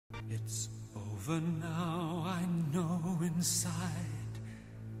It's over now, I know inside.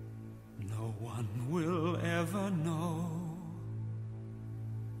 No one will ever know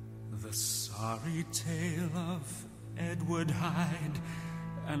the sorry tale of Edward Hyde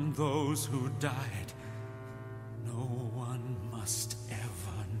and those who died. No one must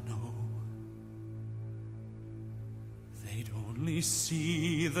ever know. They'd only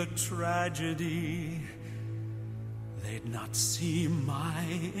see the tragedy. They'd not see my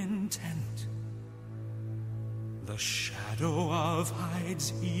intent. The shadow of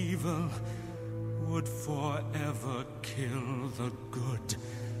Hyde's evil would forever kill the good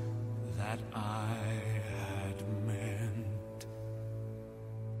that I had meant.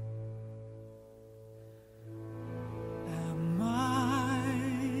 Am I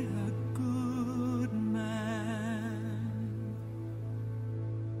a good man?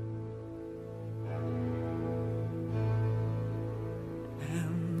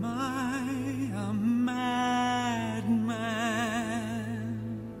 Am I a madman?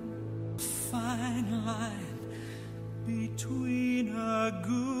 Fine line between a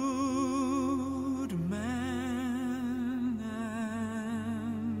good man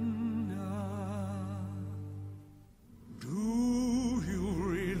and Do you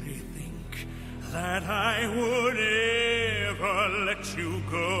really think that I would ever let you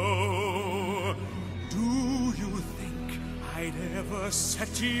go? Do you think I'd ever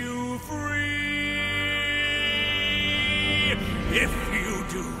set you free? If you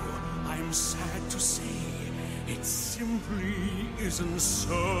do, I'm sad to say it simply isn't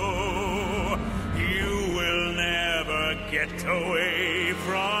so. You will never get away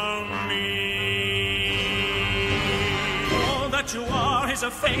from me. All that you are is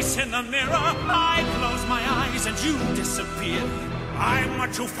a face in the mirror. I close my eyes and you disappear. I'm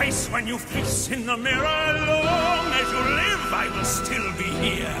what you face when you face in the mirror. Long as you live, I will still be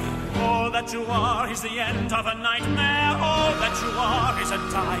here. All that you are is the end of a nightmare. All that you are is a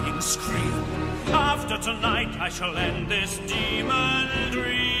dying scream. After tonight, I shall end this demon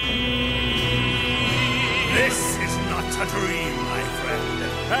dream. This is not a dream, my friend,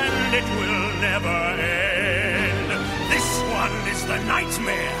 and it will never end. This one is the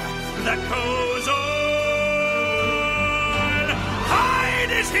nightmare that goes on.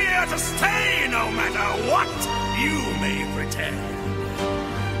 Hyde is here to stay, no matter what you may pretend.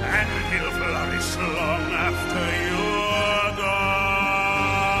 And he'll flourish long after you're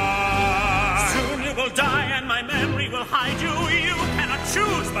gone. Soon you will die and my memory will hide you. You cannot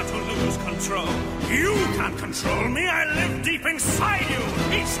choose but to lose control. You can't control me, I live deep inside you.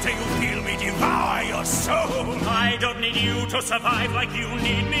 Each day you feel me devour your soul. I don't need you to survive like you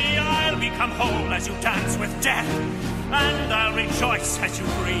need me. I'll become whole as you dance with death. And I'll rejoice as you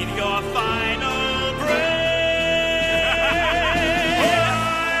breathe your final breath.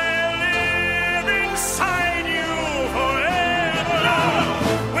 Inside you forever,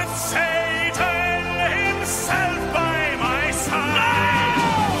 with Satan himself by my side.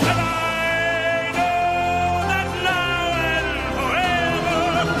 And I know that now and forever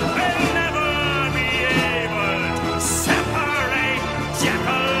they'll never be able to separate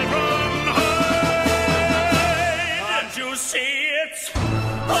Jekyll from Hyde. Can't you see it's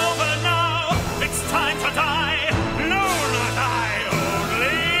over now? It's time to die. No, not I.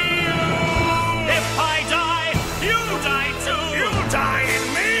 Die in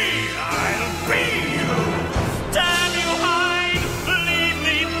me, I'll be you. Damn you, Hyde, leave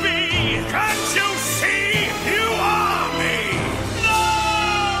me be. Can't you see you are me?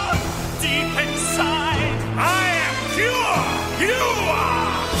 No, deep inside, I am pure. You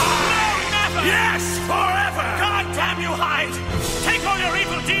are Hyde. No, never. Yes, forever. God damn you, Hyde. Take all your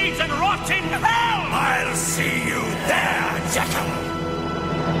evil deeds and rot in hell. I'll see you there, Jekyll.